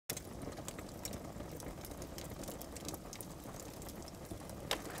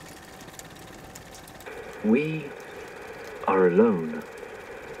We are alone.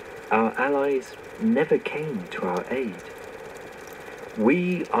 Our allies never came to our aid.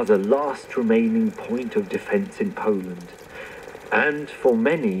 We are the last remaining point of defense in Poland, and for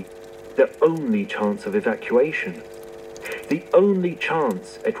many, the only chance of evacuation. The only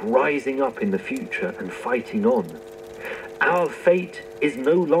chance at rising up in the future and fighting on. Our fate is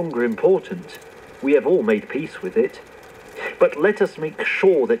no longer important. We have all made peace with it. But let us make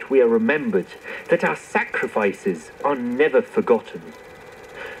sure that we are remembered, that our sacrifices are never forgotten.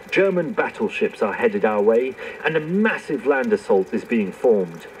 German battleships are headed our way, and a massive land assault is being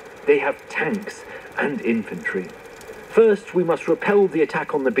formed. They have tanks and infantry. First, we must repel the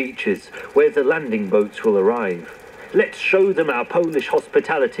attack on the beaches, where the landing boats will arrive. Let's show them our Polish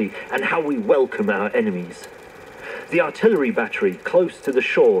hospitality and how we welcome our enemies. The artillery battery close to the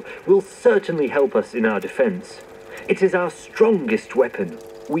shore will certainly help us in our defense. It is our strongest weapon.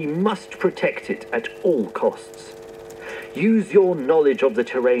 We must protect it at all costs. Use your knowledge of the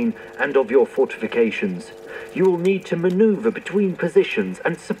terrain and of your fortifications. You will need to maneuver between positions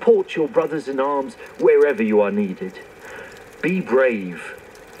and support your brothers in arms wherever you are needed. Be brave,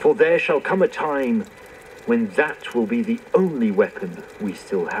 for there shall come a time when that will be the only weapon we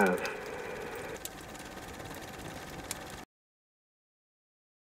still have.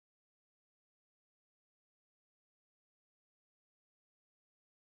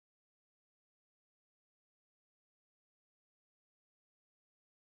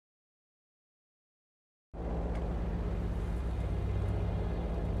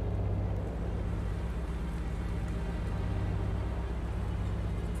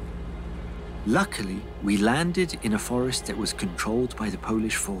 Luckily, we landed in a forest that was controlled by the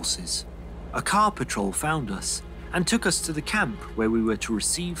Polish forces. A car patrol found us and took us to the camp where we were to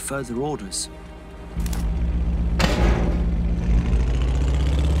receive further orders.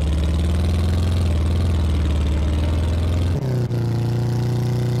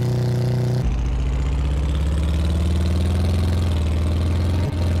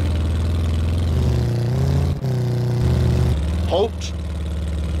 Halt!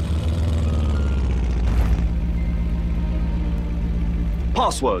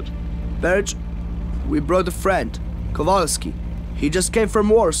 Password. Berge, we brought a friend, Kowalski. He just came from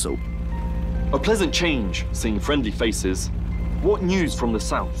Warsaw. A pleasant change, seeing friendly faces. What news from the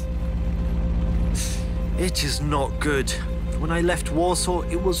south? It is not good. When I left Warsaw,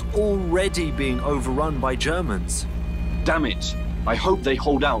 it was already being overrun by Germans. Damn it. I hope they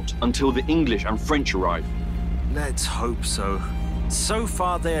hold out until the English and French arrive. Let's hope so. So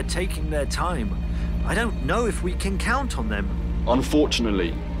far, they are taking their time. I don't know if we can count on them.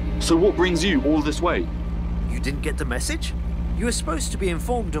 Unfortunately. So what brings you all this way? You didn't get the message? You were supposed to be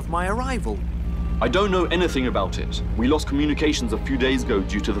informed of my arrival. I don't know anything about it. We lost communications a few days ago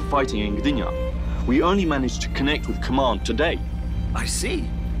due to the fighting in Gdynia. We only managed to connect with command today. I see.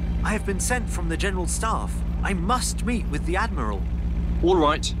 I have been sent from the General Staff. I must meet with the Admiral. All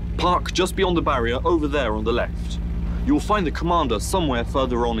right. Park just beyond the barrier over there on the left. You'll find the commander somewhere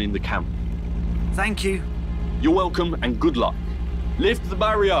further on in the camp. Thank you. You're welcome and good luck. Lift the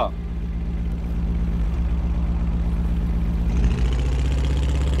barrier!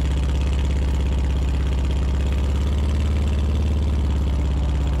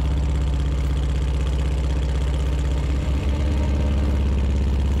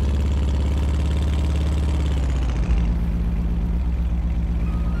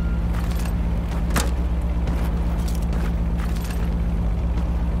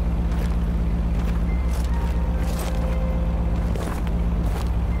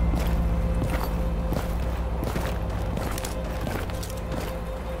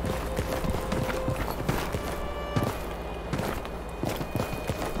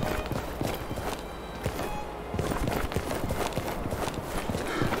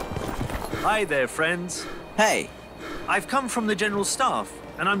 Hi there, friends. Hey, I've come from the General Staff,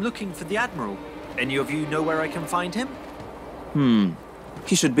 and I'm looking for the Admiral. Any of you know where I can find him?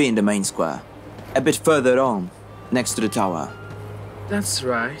 he should be in the main square. A bit further on, next to the tower. That's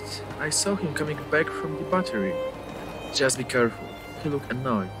right. I saw him coming back from the battery. Just be careful. He looked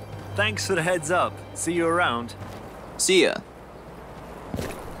annoyed. Thanks for the heads up. See you around. See ya.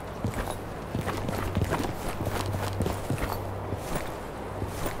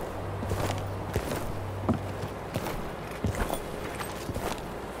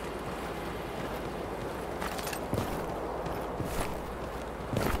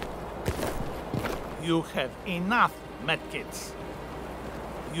 You have enough medkits.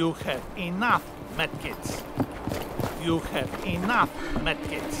 You have enough medkits. You have enough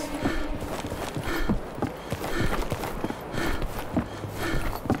medkits.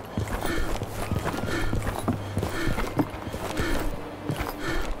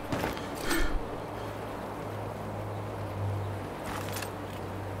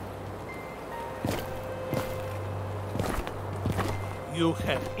 You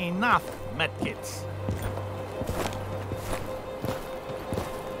have enough medkits.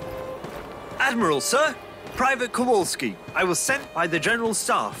 Admiral, sir! Private Kowalski. I was sent by the General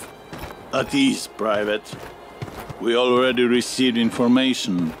Staff. At ease, Private. We already received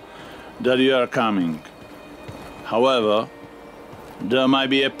information that you are coming. However, there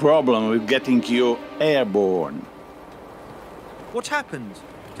might be a problem with getting you airborne. What happened?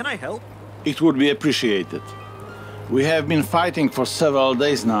 Can I help? It would be appreciated. We have been fighting for several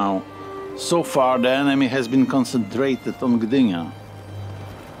days now. So far, the enemy has been concentrated on Gdynia.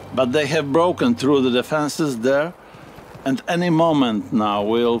 But they have broken through the defenses there, and any moment now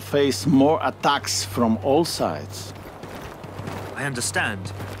we'll face more attacks from all sides. I understand.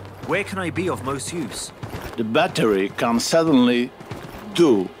 Where can I be of most use? The battery can suddenly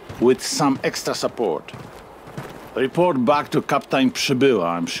do with some extra support. Report back to Captain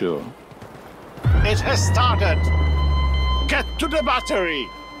Przybyła, I'm sure. It has started! Get to the battery!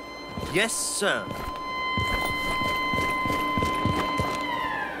 Yes, sir.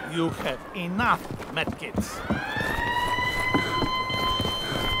 You have enough medkits.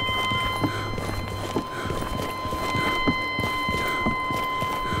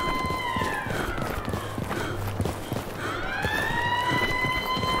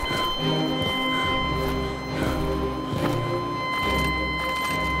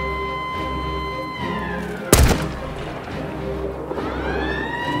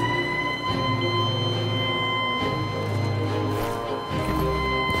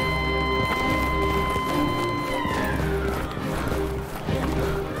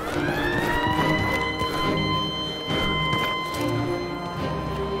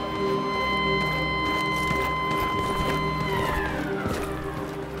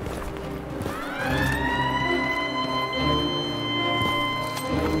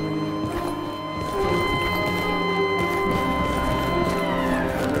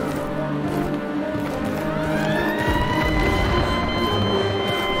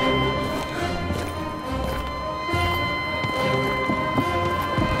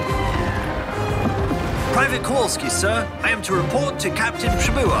 Private Kowalski, sir. I am to report to Captain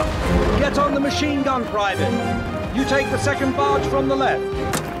Przybyła. Get on the machine gun, Private. You take the second barge from the left.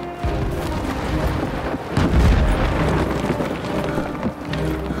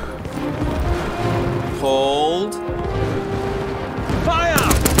 Hold. Fire!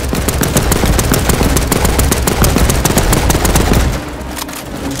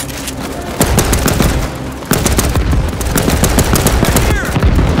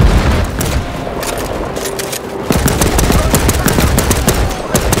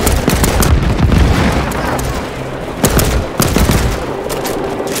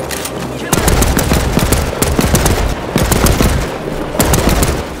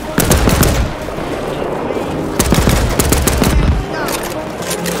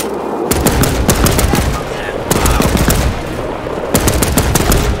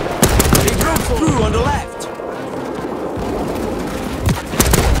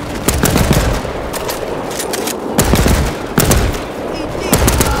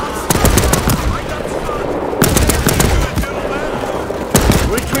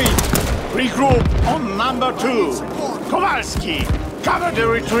 Regroup on number 2. Kowalski, cover the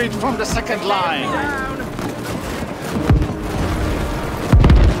retreat from the second line.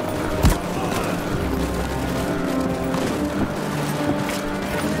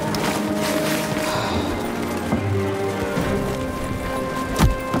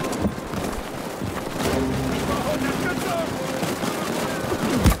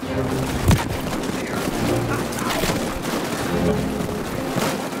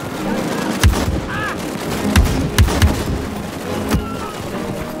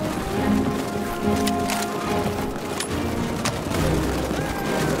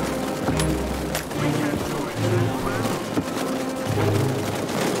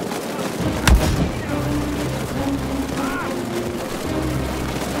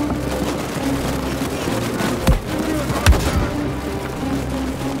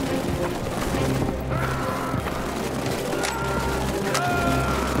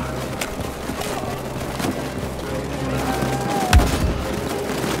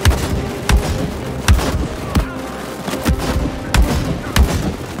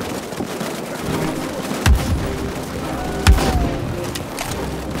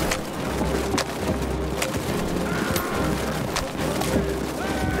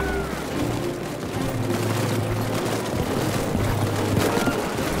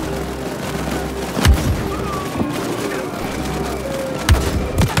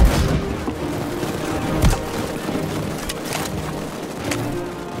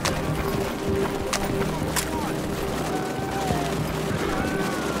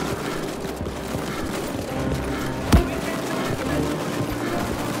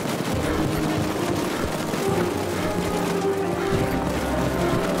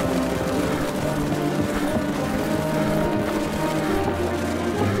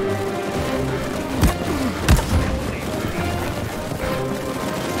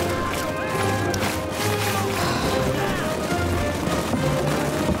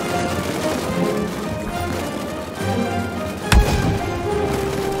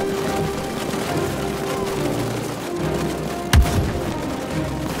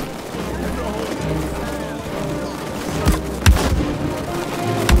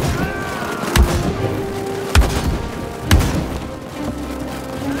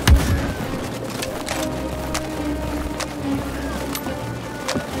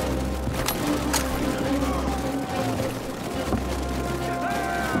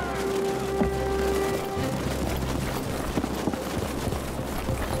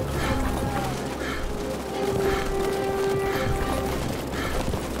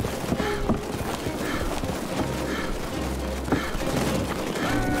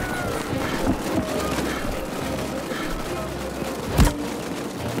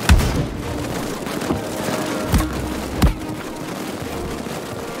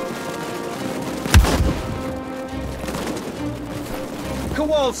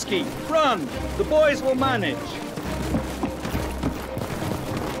 Kowalski, run! The boys will manage.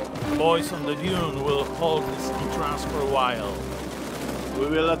 Boys on the dune will hold this entrance for a while. We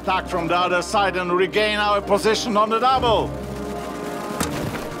will attack from the other side and regain our position on the double.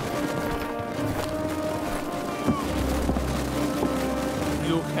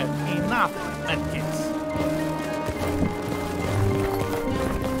 You have enough medkits.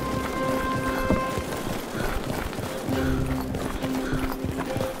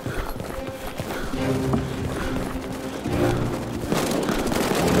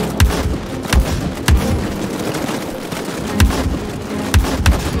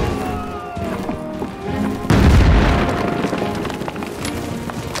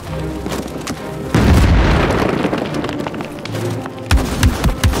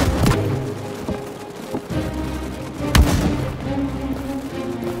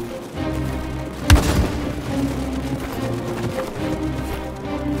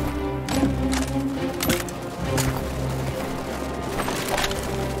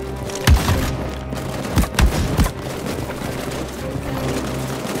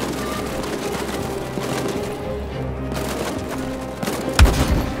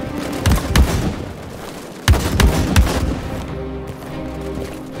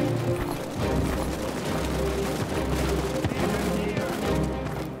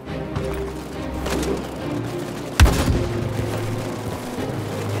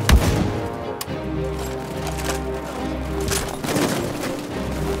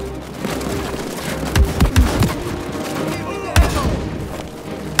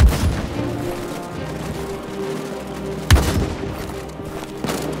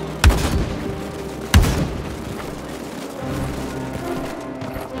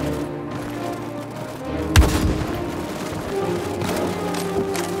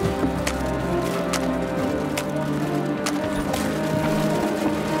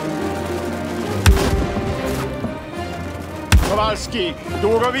 Kowalski,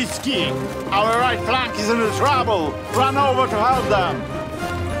 WWII, our right flank is in trouble. Run over to help them.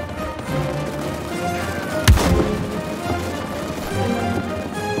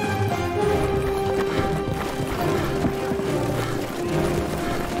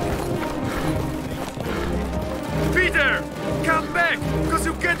 Peter, come back, because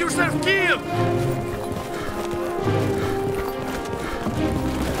you get yourself killed.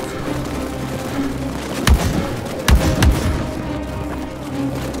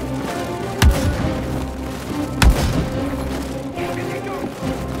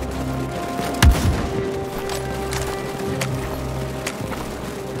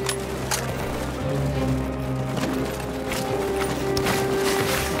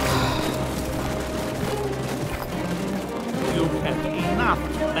 You have enough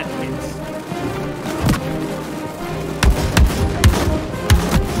medkits.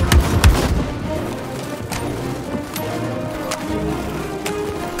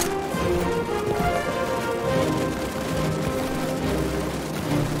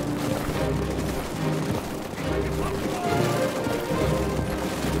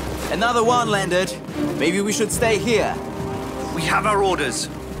 Another one landed. Maybe we should stay here. We have our orders.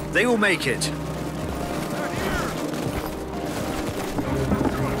 They will make it.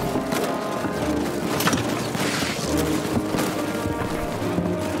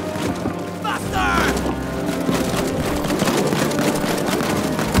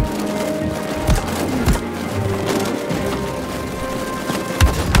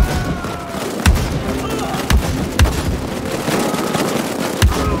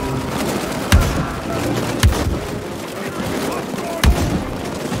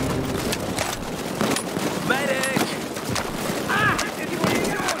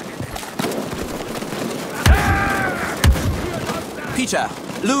 Peter,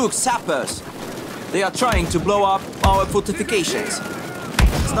 Luke, sappers. They are trying to blow up our fortifications.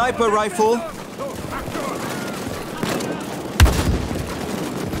 Sniper rifle.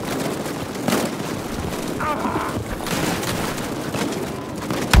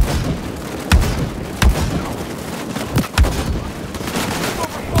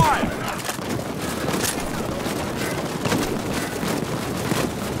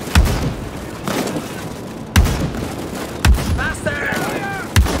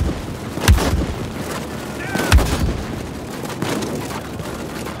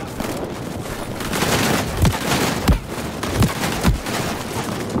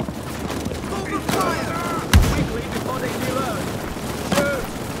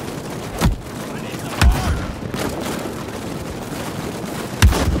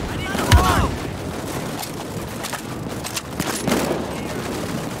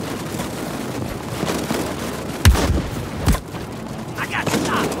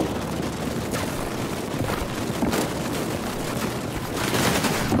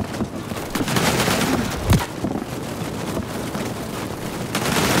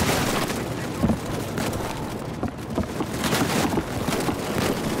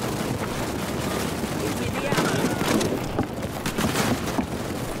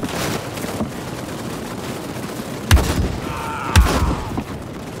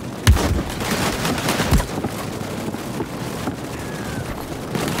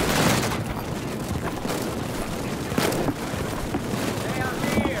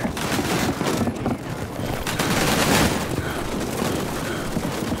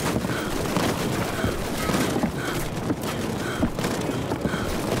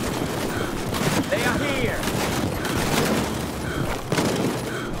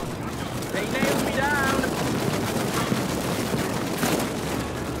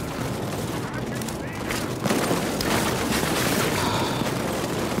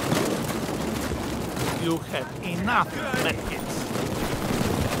 You have enough medkits.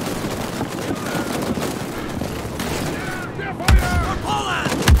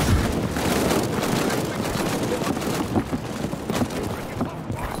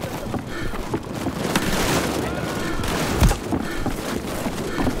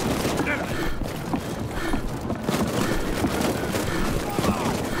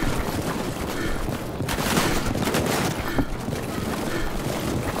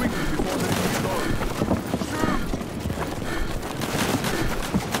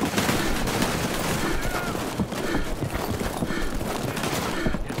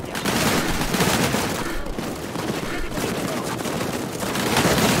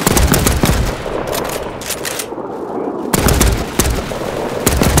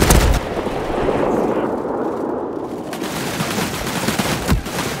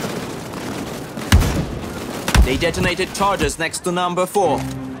 They detonated charges next to number 4.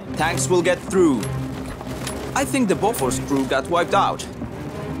 Tanks will get through. I think the Bofors crew got wiped out.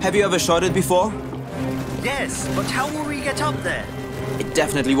 Have you ever shot it before? Yes, but how will we get up there? It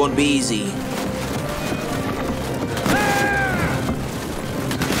definitely won't be easy.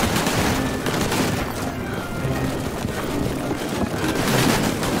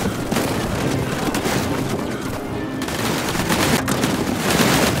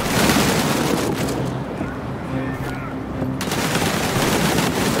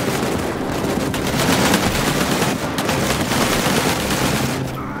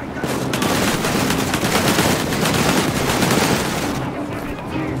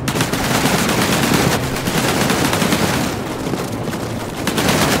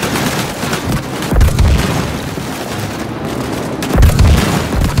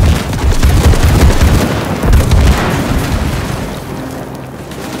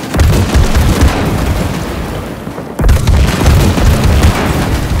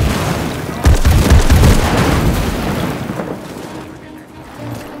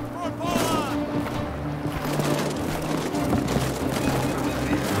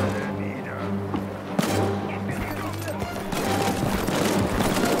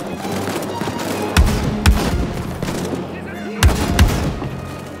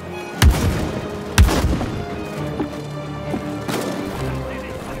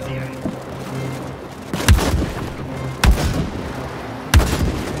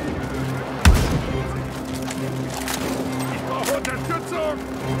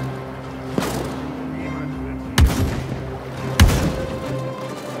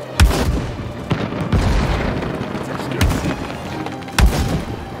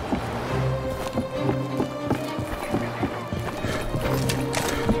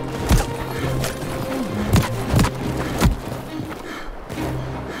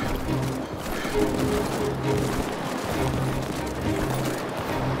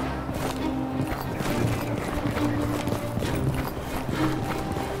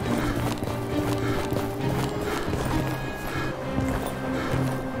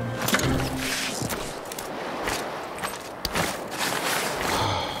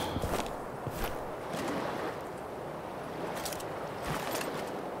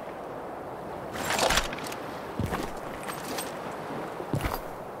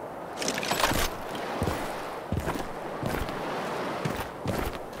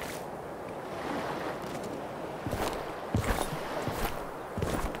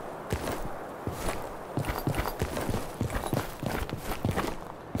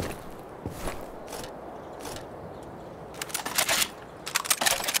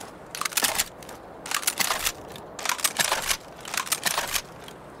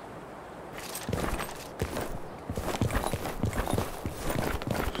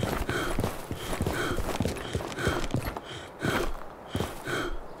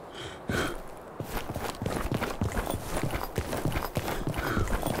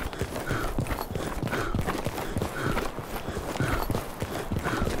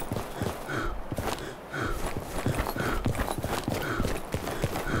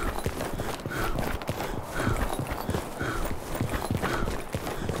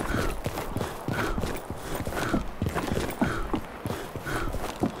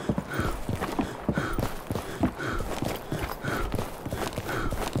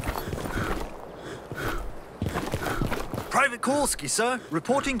 Private Kowalski, sir,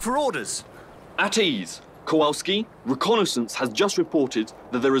 reporting for orders. At ease. Kowalski, reconnaissance has just reported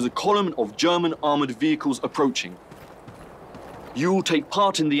that there is a column of German armored vehicles approaching. You will take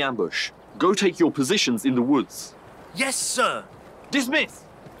part in the ambush. Go take your positions in the woods. Yes, sir. Dismiss!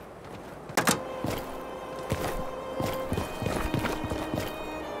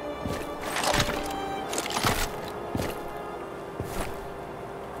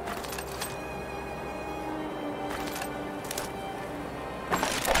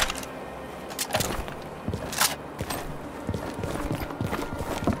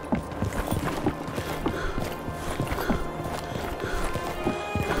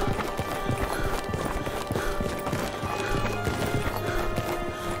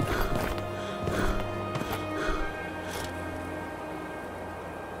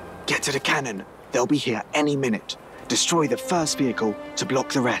 Get to the cannon. They'll be here any minute. Destroy the first vehicle to block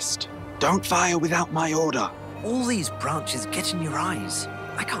the rest. Don't fire without my order. All these branches get in your eyes.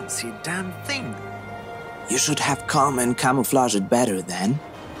 I can't see a damn thing. You should have come and camouflage it better then.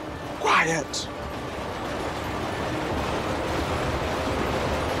 Quiet!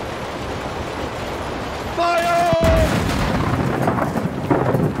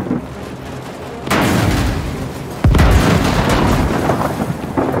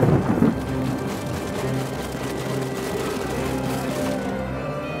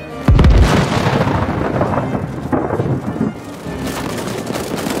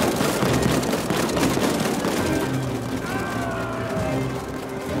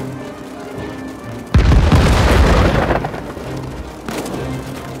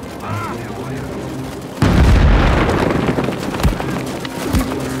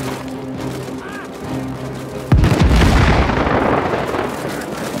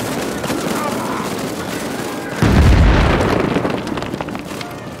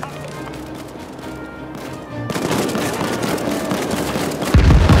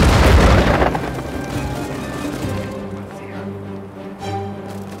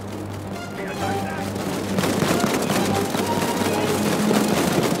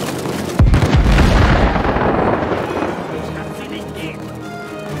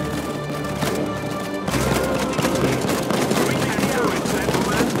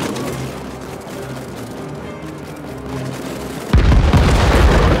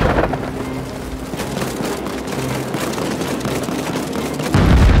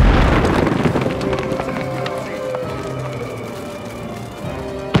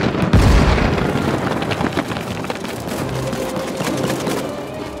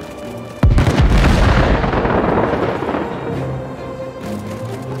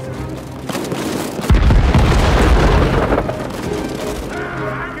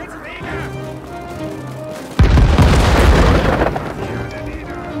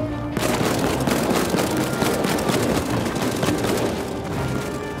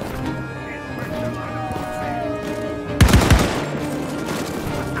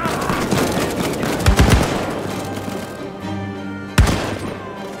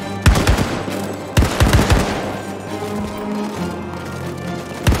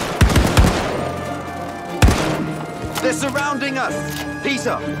 They're surrounding us!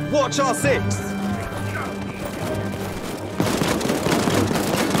 Peter, watch our six!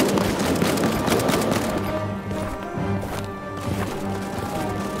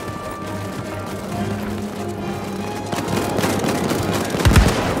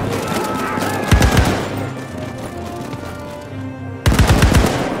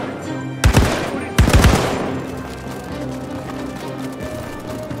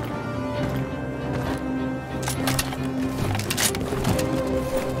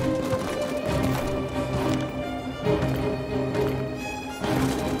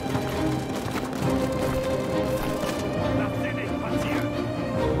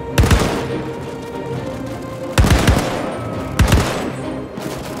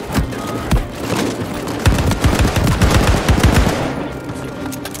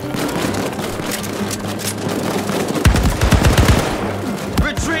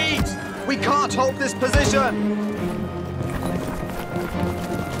 Hold this position!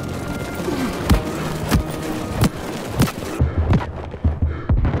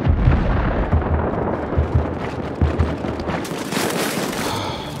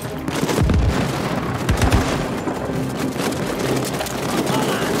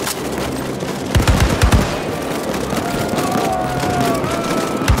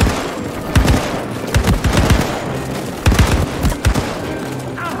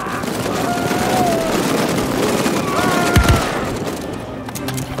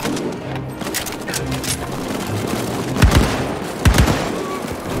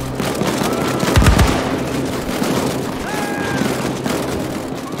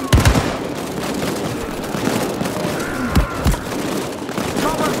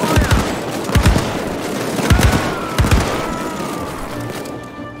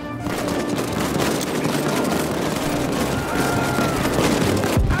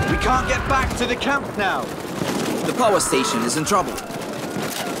 To the camp now. The power station is in trouble.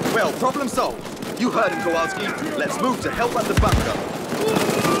 Well, problem solved. You heard him, Kowalski. Let's move to help at the bunker.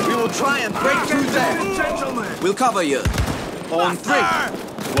 We will try and break through there. Gentlemen. We'll cover you. On three.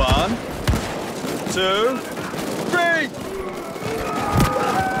 1, 2, 3.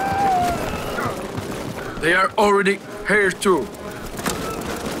 They are already here too.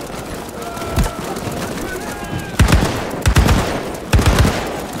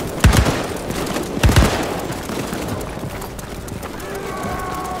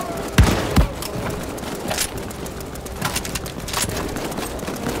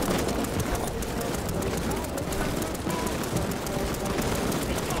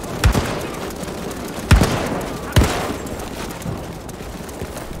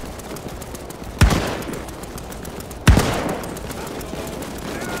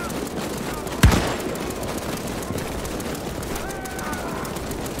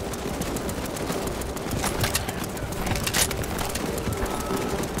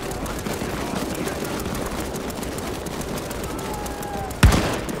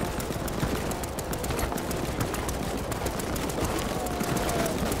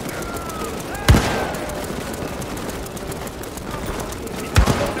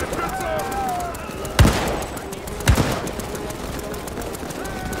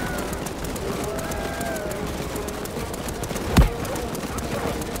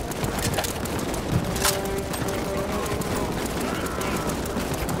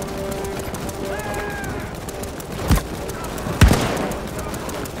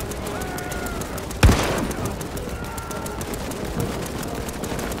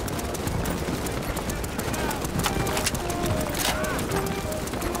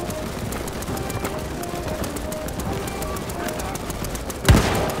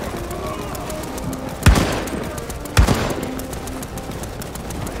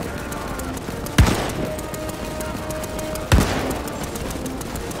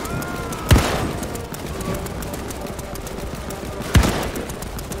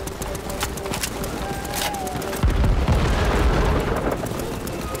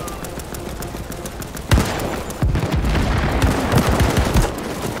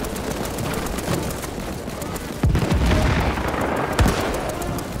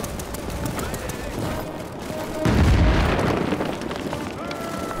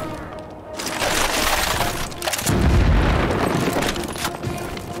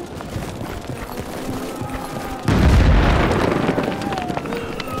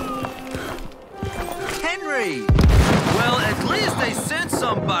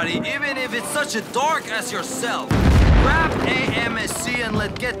 somebody, even if it's such a dork as yourself. Grab AMSC and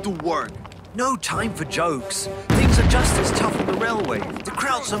let's get to work. No time for jokes. Things are just as tough on the railway. The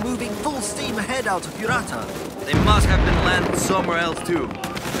Krauts are moving full steam ahead out of Urata. They must have been landed somewhere else too.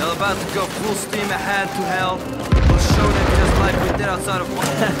 They're about to go full steam ahead to hell. We'll show them just like we did outside of...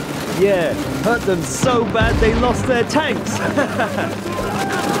 Yeah, hurt them so bad they lost their tanks.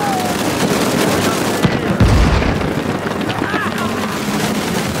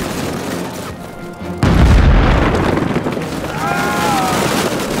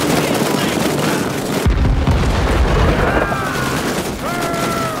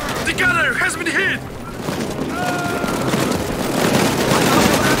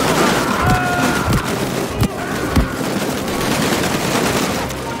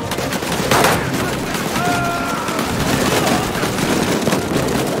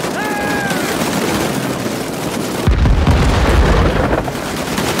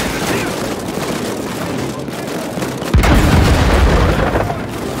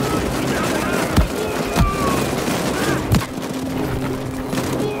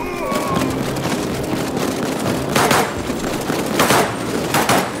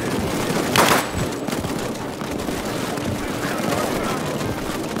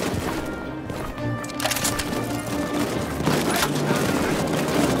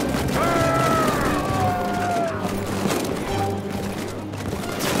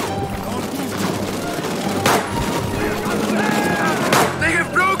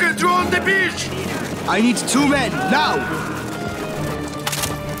 I need 2 men, now!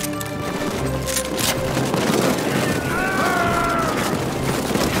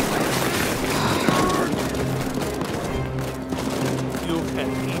 You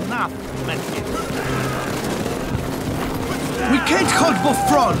have enough, Matthew. We can't hold both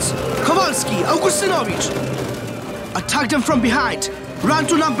fronts! Kowalski, Augustinovich! Attack them from behind! Run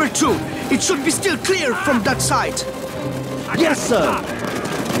to number 2! It should be still clear from that side! Yes, sir!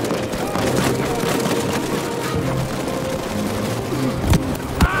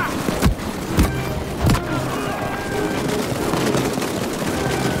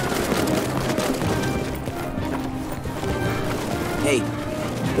 Hey,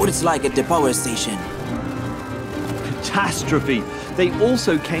 what it's like at the power station? Catastrophe! They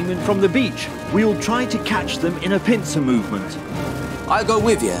also came in from the beach. We'll try to catch them in a pincer movement. I'll go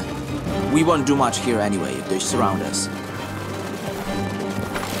with you. We won't do much here anyway if they surround us.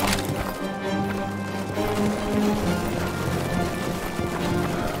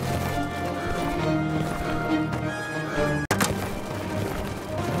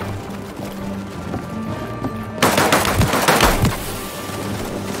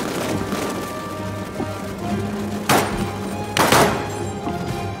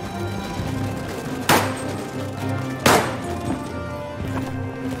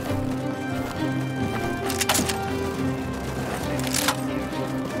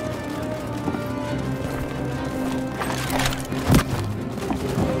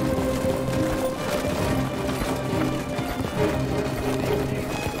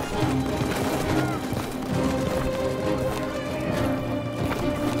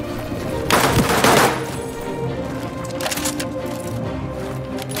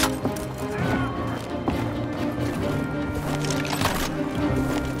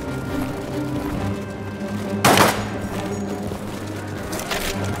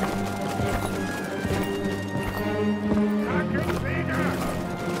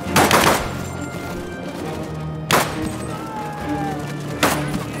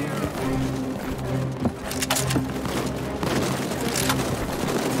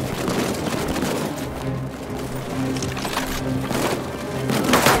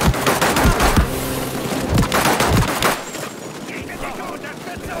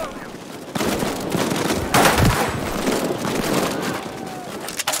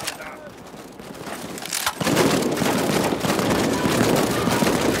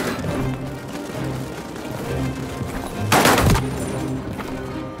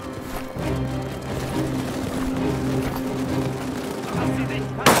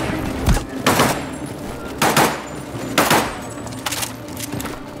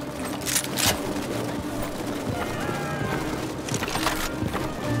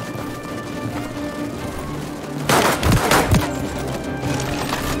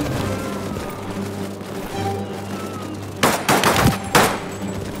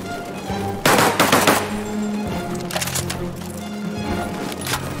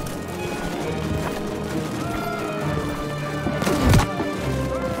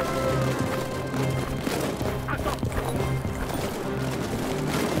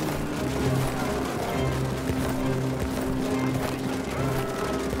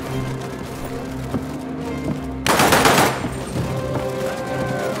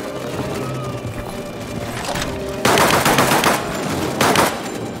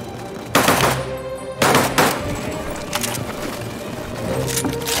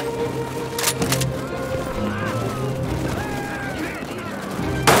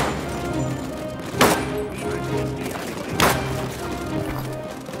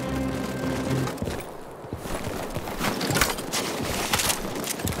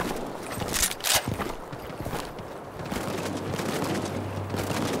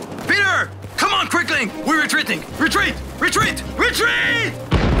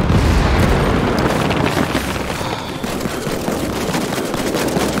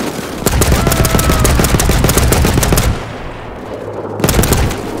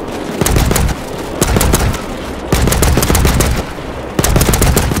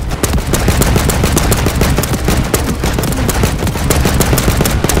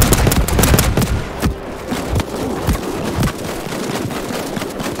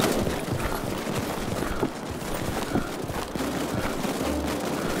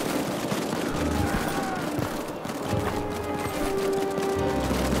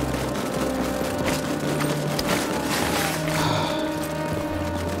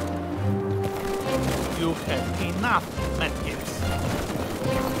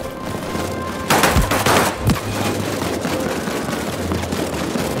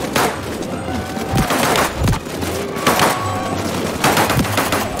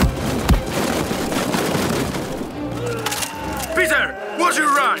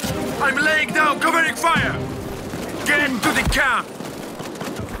 I'm laying down covering fire! Get to the camp!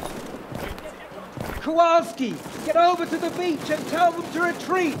 Kowalski, get over to the beach and tell them to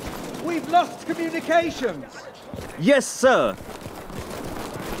retreat! We've lost communications! Yes, sir.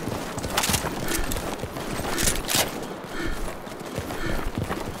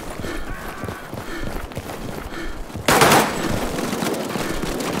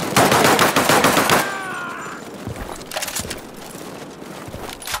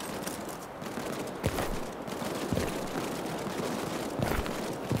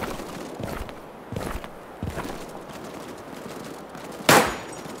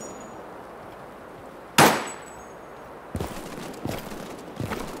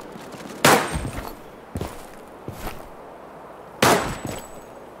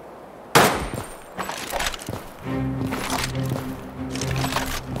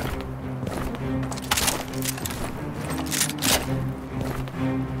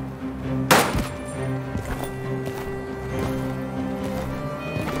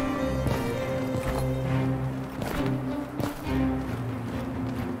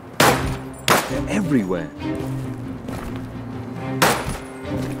 Everywhere.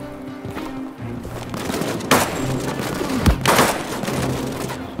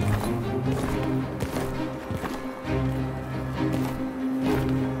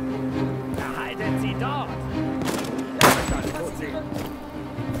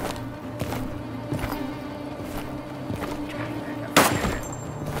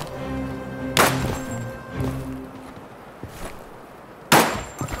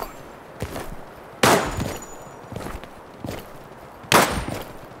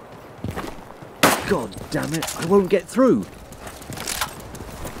 God damn it, I won't get through.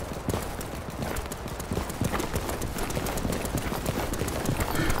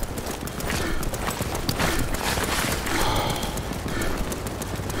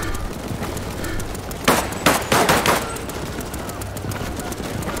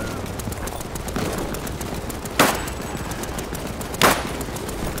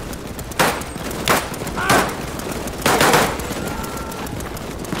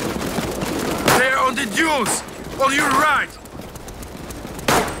 On your right!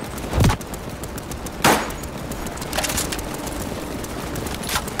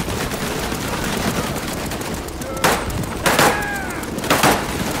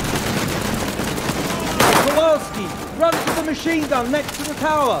 Kowalski, run to the machine gun next to the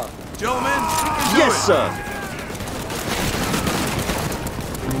tower! Gentlemen, yes, sir!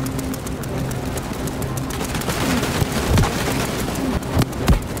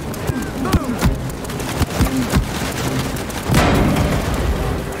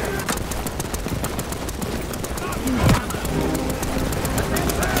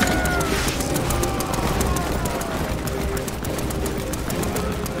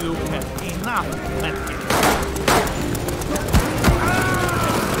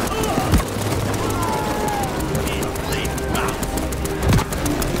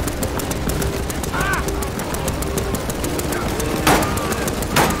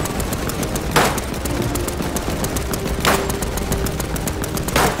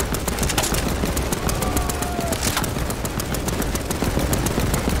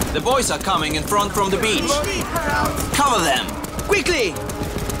 The boys are coming in front from the beach. Cover them! Quickly!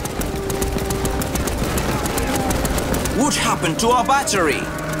 What happened to our battery?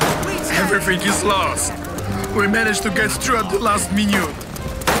 Everything is lost. We managed to get through at the last minute.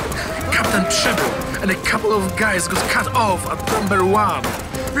 Captain Przybył and a couple of guys got cut off at number 1.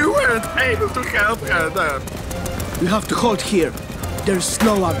 We weren't able to help her then. We have to hold here. There's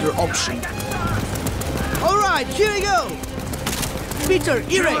no other option. All right, here we go! Peter,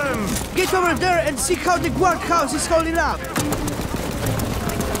 Irek, get over there and see how the guardhouse is holding up.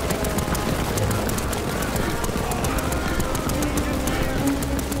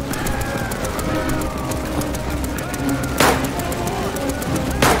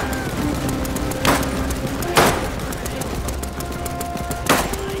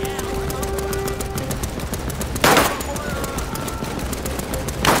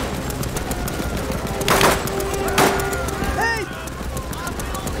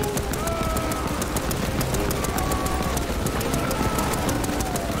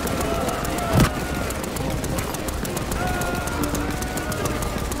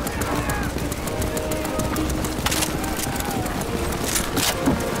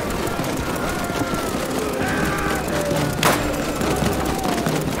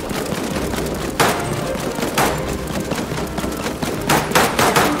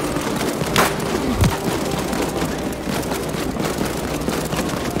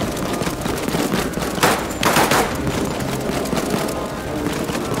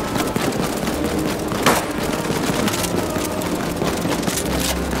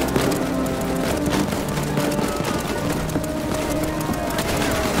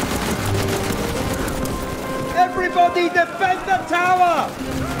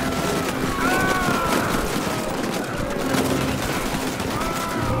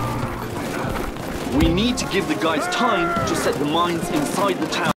 give the guys time to set the mines inside the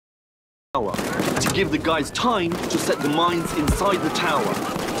tower. To give the guys time to set the mines inside the tower.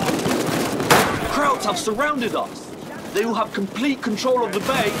 Krauts have surrounded us. They will have complete control of the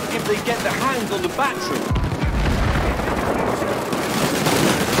bay if they get their hands on the battery.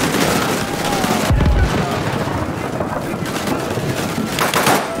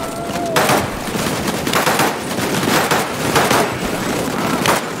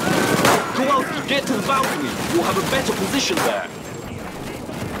 Kowalski, get to the balcony. We'll have a better position there.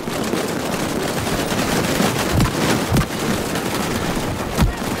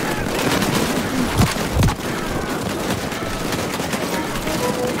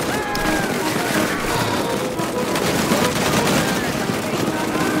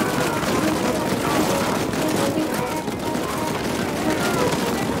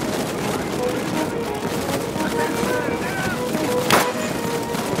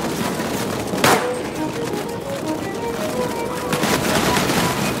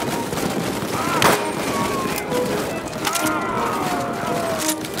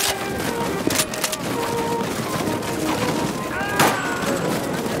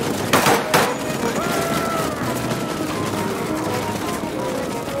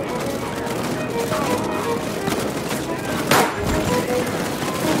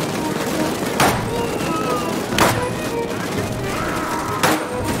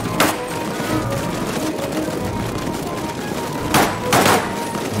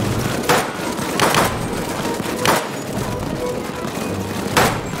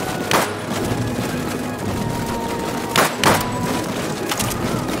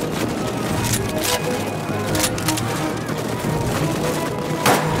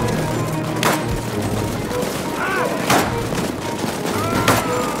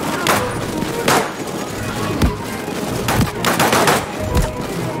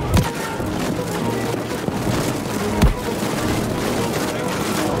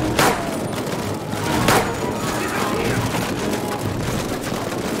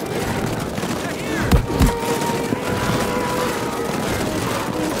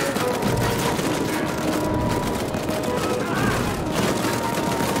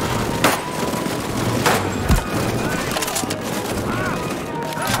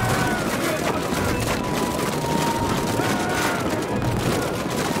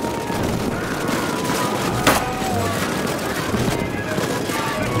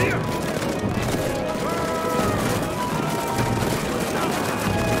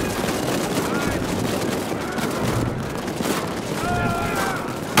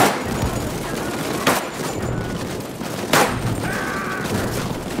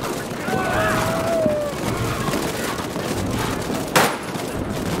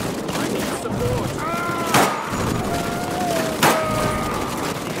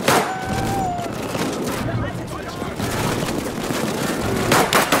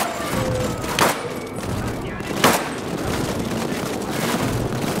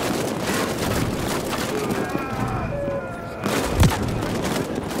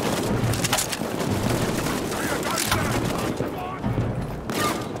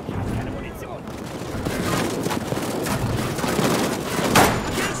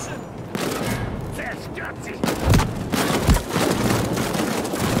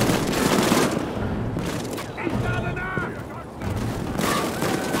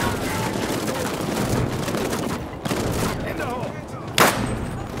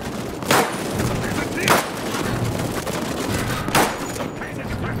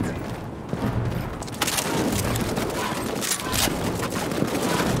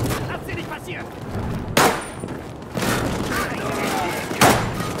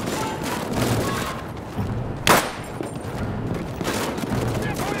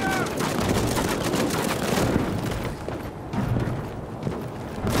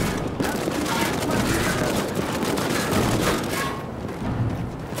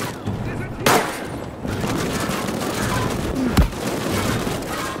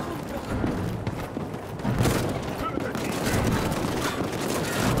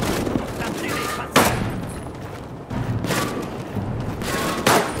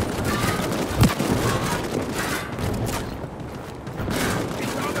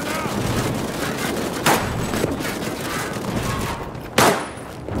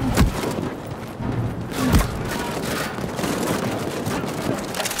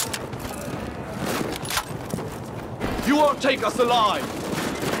 You won't take us alive!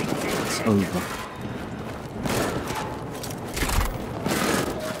 It's over.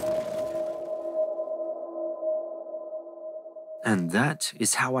 And that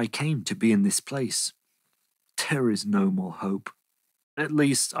is how I came to be in this place. There is no more hope. At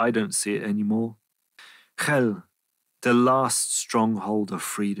least I don't see it anymore. Hel, the last stronghold of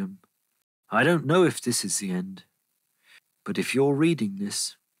freedom. I don't know if this is the end, but if you're reading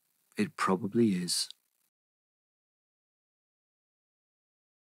this, it probably is.